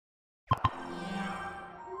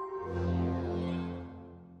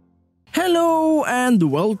Hello and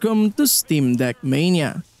welcome to Steam Deck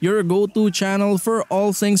Mania, your go-to channel for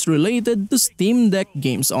all things related to Steam Deck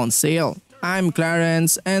games on sale. I'm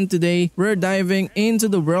Clarence and today we're diving into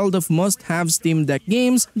the world of must-have Steam Deck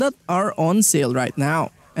games that are on sale right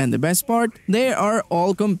now. And the best part, they are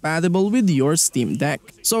all compatible with your Steam Deck.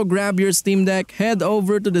 So grab your Steam Deck, head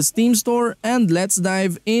over to the Steam store, and let's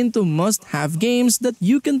dive into must-have games that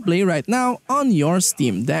you can play right now on your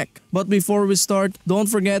Steam Deck. But before we start, don't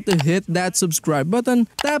forget to hit that subscribe button,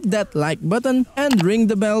 tap that like button, and ring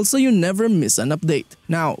the bell so you never miss an update.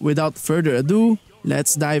 Now, without further ado,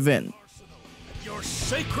 let's dive in. Your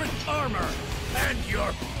sacred armor and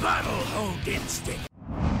your battle-honed instinct.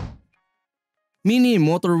 Mini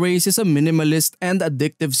Motorways is a minimalist and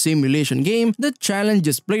addictive simulation game that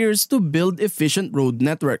challenges players to build efficient road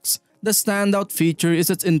networks. The standout feature is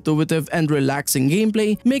its intuitive and relaxing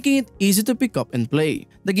gameplay, making it easy to pick up and play.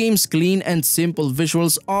 The game's clean and simple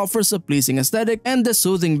visuals offers a pleasing aesthetic, and the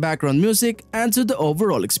soothing background music adds to the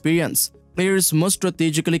overall experience. Players must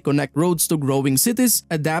strategically connect roads to growing cities,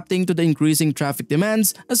 adapting to the increasing traffic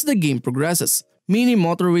demands as the game progresses. Mini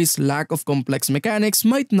Motorways' lack of complex mechanics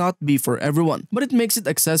might not be for everyone, but it makes it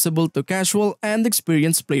accessible to casual and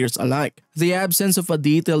experienced players alike. The absence of a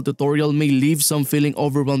detailed tutorial may leave some feeling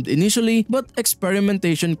overwhelmed initially, but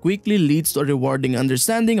experimentation quickly leads to a rewarding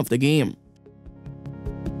understanding of the game.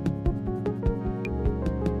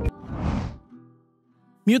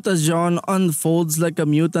 Mutazione unfolds like a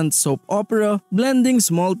mutant soap opera, blending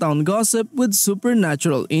small-town gossip with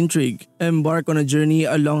supernatural intrigue. Embark on a journey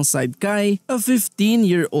alongside Kai, a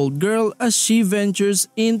 15-year-old girl, as she ventures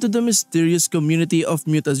into the mysterious community of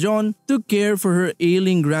Mutazione to care for her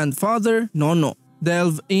ailing grandfather, Nono.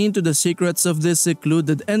 Delve into the secrets of this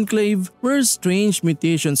secluded enclave where strange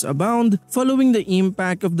mutations abound following the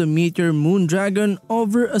impact of the meteor moon dragon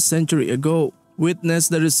over a century ago. Witness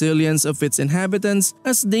the resilience of its inhabitants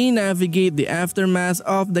as they navigate the aftermath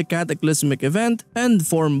of the cataclysmic event and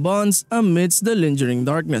form bonds amidst the lingering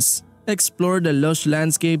darkness. Explore the lush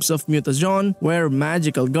landscapes of Mutazione where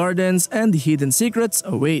magical gardens and hidden secrets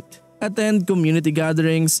await. Attend community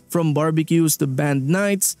gatherings, from barbecues to band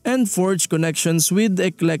nights, and forge connections with the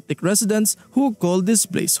eclectic residents who call this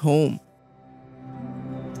place home.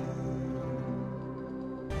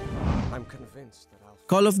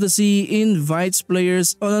 Call of the Sea invites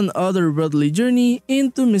players on an otherworldly journey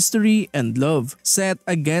into mystery and love, set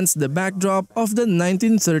against the backdrop of the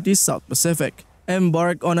 1930s South Pacific.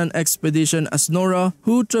 Embark on an expedition as Nora,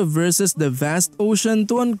 who traverses the vast ocean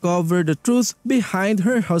to uncover the truth behind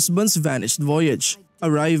her husband's vanished voyage.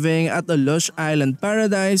 Arriving at a lush island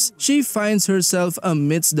paradise, she finds herself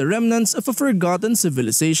amidst the remnants of a forgotten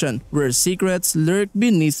civilization, where secrets lurk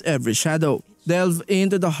beneath every shadow. Delve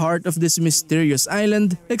into the heart of this mysterious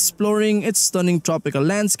island, exploring its stunning tropical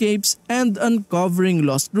landscapes and uncovering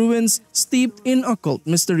lost ruins steeped in occult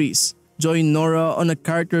mysteries. Join Nora on a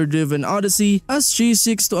character-driven odyssey as she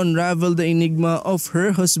seeks to unravel the enigma of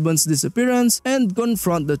her husband's disappearance and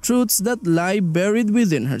confront the truths that lie buried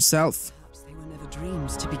within herself. They were never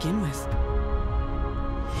dreams to begin with.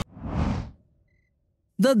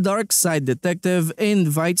 The Darkside Detective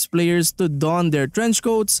invites players to don their trench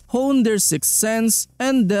coats, hone their sixth sense,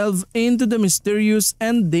 and delve into the mysterious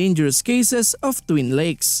and dangerous cases of Twin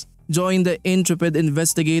Lakes. Join the intrepid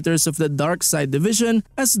investigators of the Darkside Division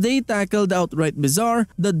as they tackle the outright bizarre,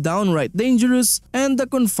 the downright dangerous, and the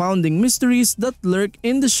confounding mysteries that lurk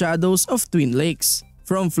in the shadows of Twin Lakes.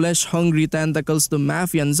 From flesh-hungry tentacles to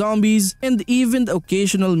mafian zombies and even the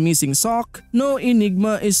occasional missing sock, no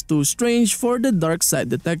enigma is too strange for the Darkside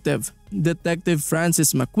Detective. Detective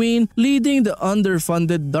Francis McQueen, leading the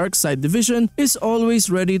underfunded Darkside Division, is always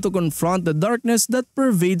ready to confront the darkness that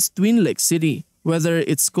pervades Twin Lake City. Whether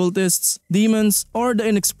it's cultists, demons, or the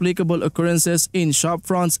inexplicable occurrences in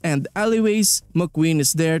shopfronts and alleyways, McQueen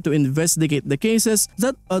is there to investigate the cases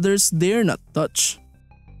that others dare not touch.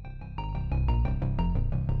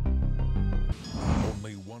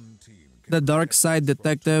 The Darkside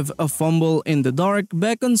Detective, a Fumble in the Dark,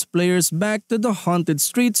 beckons players back to the haunted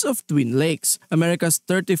streets of Twin Lakes, America's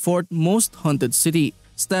 34th most haunted city.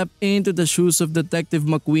 Step into the shoes of Detective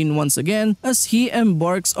McQueen once again as he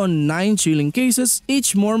embarks on 9 chilling cases,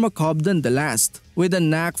 each more macabre than the last. With a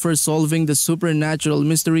knack for solving the supernatural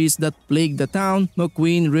mysteries that plague the town,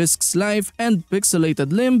 McQueen risks life and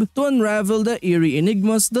pixelated limb to unravel the eerie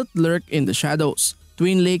enigmas that lurk in the shadows.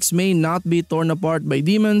 Twin Lakes may not be torn apart by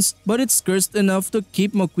demons, but it's cursed enough to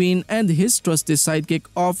keep McQueen and his trusty sidekick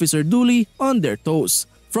Officer Dooley on their toes.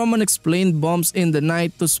 From unexplained bumps in the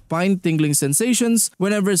night to spine-tingling sensations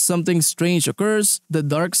whenever something strange occurs, the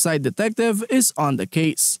Darkside Detective is on the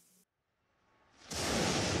case.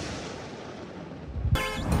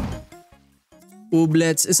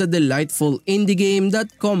 Ooblets is a delightful indie game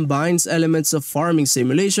that combines elements of farming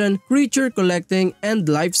simulation, creature collecting, and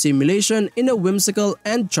life simulation in a whimsical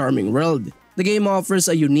and charming world. The game offers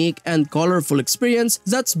a unique and colorful experience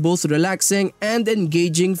that's both relaxing and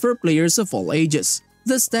engaging for players of all ages.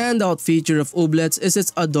 The standout feature of Ooblets is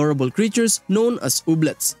its adorable creatures known as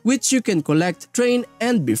Ooblets, which you can collect, train,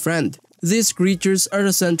 and befriend. These creatures are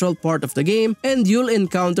a central part of the game, and you'll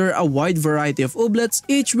encounter a wide variety of Ooblets,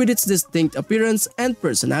 each with its distinct appearance and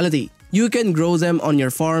personality. You can grow them on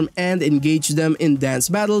your farm and engage them in dance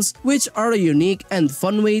battles, which are a unique and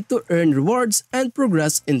fun way to earn rewards and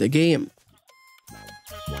progress in the game.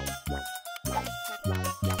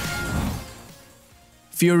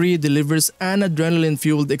 Furi delivers an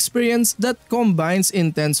adrenaline-fueled experience that combines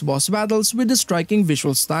intense boss battles with a striking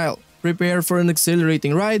visual style. Prepare for an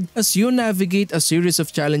exhilarating ride as you navigate a series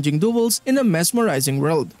of challenging duels in a mesmerizing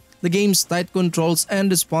world. The game's tight controls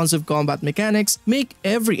and responsive combat mechanics make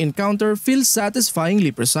every encounter feel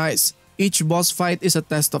satisfyingly precise. Each boss fight is a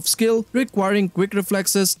test of skill, requiring quick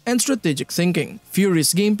reflexes and strategic thinking.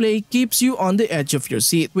 Furi's gameplay keeps you on the edge of your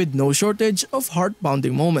seat with no shortage of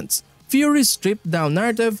heart-pounding moments. Furi's stripped-down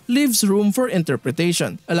narrative leaves room for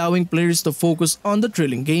interpretation, allowing players to focus on the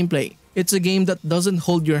thrilling gameplay. It's a game that doesn't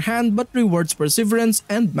hold your hand but rewards perseverance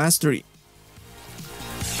and mastery.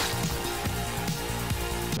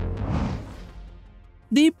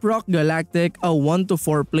 Deep Rock Galactic, a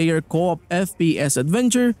 1-to-4 player co-op FPS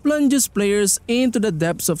adventure, plunges players into the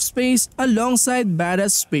depths of space alongside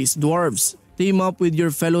badass space dwarves. Team up with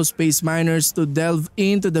your fellow space miners to delve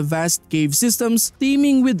into the vast cave systems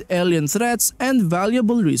teeming with alien threats and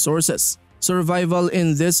valuable resources. Survival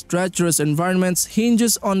in these treacherous environments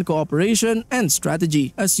hinges on cooperation and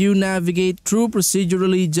strategy as you navigate through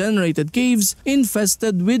procedurally generated caves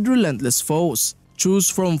infested with relentless foes. Choose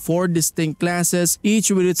from 4 distinct classes,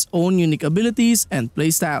 each with its own unique abilities and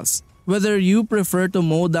playstyles. Whether you prefer to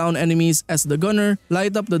mow down enemies as the gunner,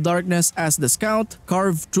 light up the darkness as the scout,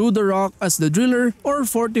 carve through the rock as the driller, or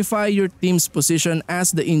fortify your team's position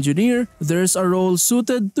as the engineer, there's a role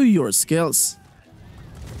suited to your skills.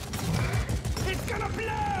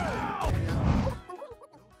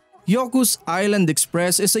 Yoku's Island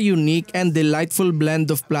Express is a unique and delightful blend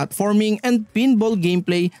of platforming and pinball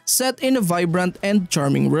gameplay set in a vibrant and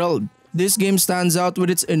charming world. This game stands out with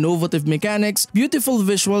its innovative mechanics, beautiful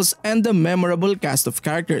visuals, and a memorable cast of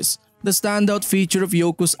characters. The standout feature of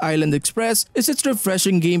Yoku's Island Express is its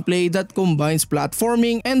refreshing gameplay that combines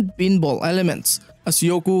platforming and pinball elements. As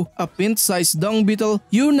Yoku, a pint-sized dung beetle,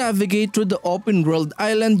 you navigate through the open-world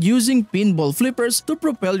island using pinball flippers to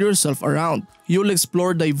propel yourself around. You'll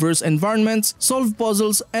explore diverse environments, solve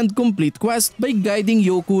puzzles, and complete quests by guiding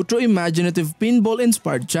Yoku through imaginative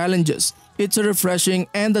pinball-inspired challenges. It's a refreshing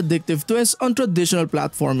and addictive twist on traditional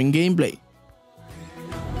platforming gameplay.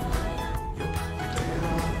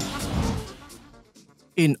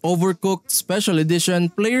 In Overcooked Special Edition,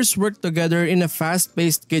 players work together in a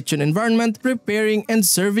fast-paced kitchen environment, preparing and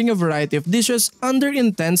serving a variety of dishes under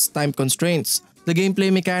intense time constraints. The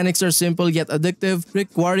gameplay mechanics are simple yet addictive,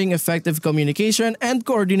 requiring effective communication and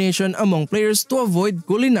coordination among players to avoid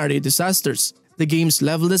culinary disasters. The game's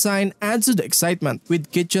level design adds to the excitement,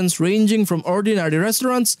 with kitchens ranging from ordinary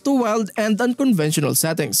restaurants to wild and unconventional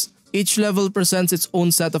settings. Each level presents its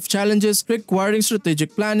own set of challenges, requiring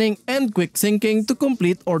strategic planning and quick thinking to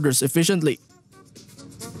complete orders efficiently.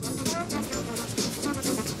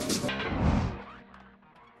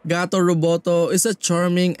 Gato Roboto is a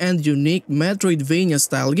charming and unique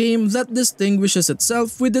Metroidvania-style game that distinguishes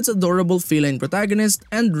itself with its adorable feline protagonist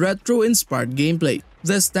and retro-inspired gameplay.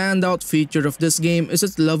 The standout feature of this game is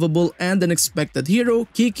its lovable and unexpected hero,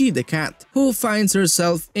 Kiki the cat, who finds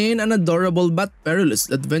herself in an adorable but perilous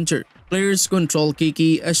adventure. Players control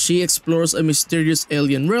Kiki as she explores a mysterious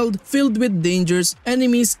alien world filled with dangers,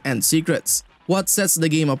 enemies, and secrets. What sets the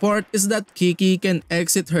game apart is that Kiki can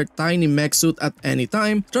exit her tiny mech suit at any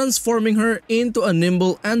time, transforming her into a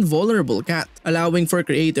nimble and vulnerable cat, allowing for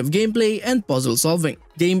creative gameplay and puzzle solving.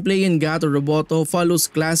 Gameplay in Gato Roboto follows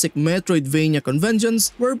classic Metroidvania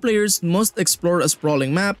conventions where players must explore a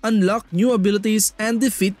sprawling map, unlock new abilities, and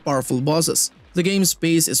defeat powerful bosses. The game's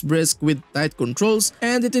pace is brisk with tight controls,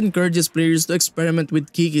 and it encourages players to experiment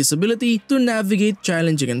with Kiki's ability to navigate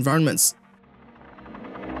challenging environments.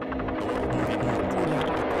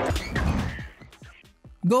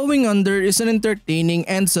 Going Under is an entertaining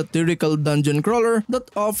and satirical dungeon crawler that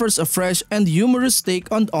offers a fresh and humorous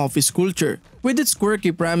take on office culture. With its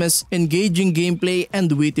quirky premise, engaging gameplay,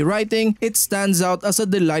 and witty writing, it stands out as a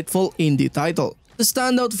delightful indie title. The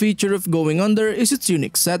standout feature of Going Under is its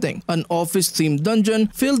unique setting, an office-themed dungeon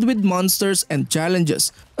filled with monsters and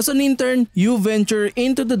challenges. As an intern, you venture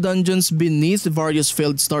into the dungeons beneath various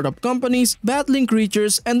failed startup companies, battling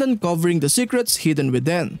creatures and uncovering the secrets hidden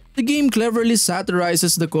within. The game cleverly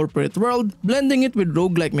satirizes the corporate world, blending it with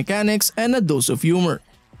roguelike mechanics and a dose of humor.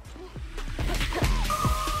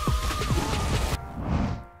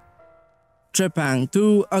 Trepang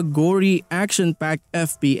 2, a gory, action-packed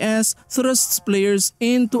FPS, thrusts players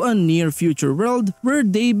into a near-future world where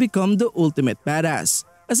they become the ultimate badass.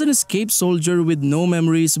 As an escaped soldier with no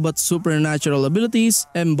memories but supernatural abilities,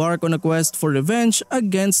 embark on a quest for revenge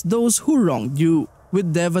against those who wronged you.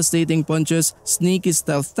 With devastating punches, sneaky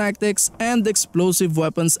stealth tactics, and explosive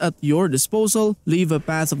weapons at your disposal, leave a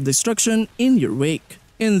path of destruction in your wake.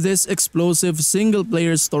 In this explosive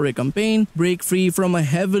single-player story campaign, break free from a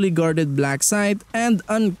heavily guarded black site and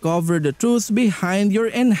uncover the truth behind your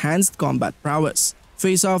enhanced combat prowess.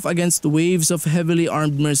 Face off against waves of heavily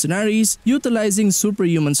armed mercenaries, utilizing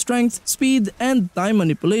superhuman strength, speed, and time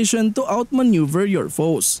manipulation to outmaneuver your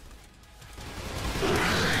foes.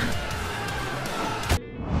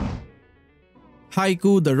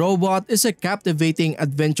 Haiku the Robot is a captivating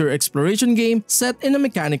adventure exploration game set in a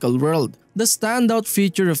mechanical world. The standout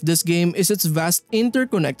feature of this game is its vast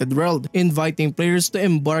interconnected world, inviting players to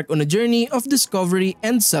embark on a journey of discovery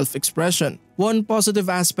and self-expression. One positive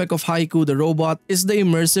aspect of Haiku the Robot is the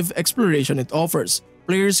immersive exploration it offers.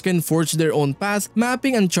 Players can forge their own path,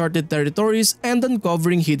 mapping uncharted territories and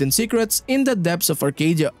uncovering hidden secrets in the depths of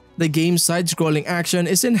Arcadia. The game's side-scrolling action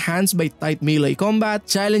is enhanced by tight melee combat,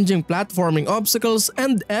 challenging platforming obstacles,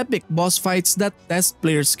 and epic boss fights that test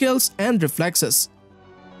player skills and reflexes.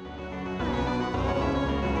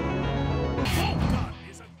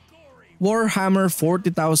 Warhammer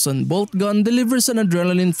 40,000 Boltgun delivers an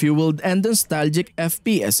adrenaline-fueled and nostalgic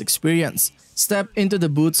FPS experience. Step into the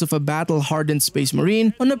boots of a battle-hardened space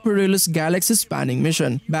marine on a perilous galaxy-spanning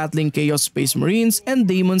mission, battling chaos space marines and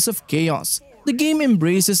demons of chaos. The game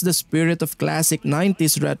embraces the spirit of classic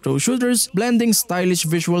 90s retro shooters, blending stylish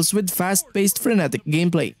visuals with fast-paced frenetic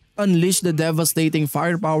gameplay. Unleash the devastating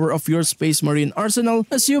firepower of your Space Marine arsenal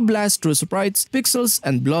as you blast through sprites, pixels,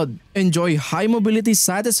 and blood. Enjoy high-mobility,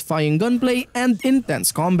 satisfying gunplay and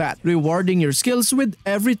intense combat, rewarding your skills with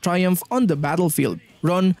every triumph on the battlefield.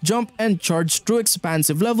 Run, jump, and charge through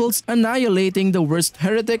expansive levels, annihilating the worst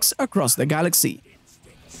heretics across the galaxy.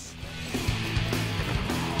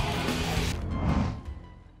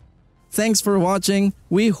 Thanks for watching.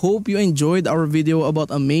 We hope you enjoyed our video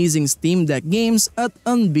about amazing Steam Deck games at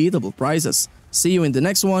unbeatable prices. See you in the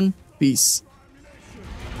next one. Peace.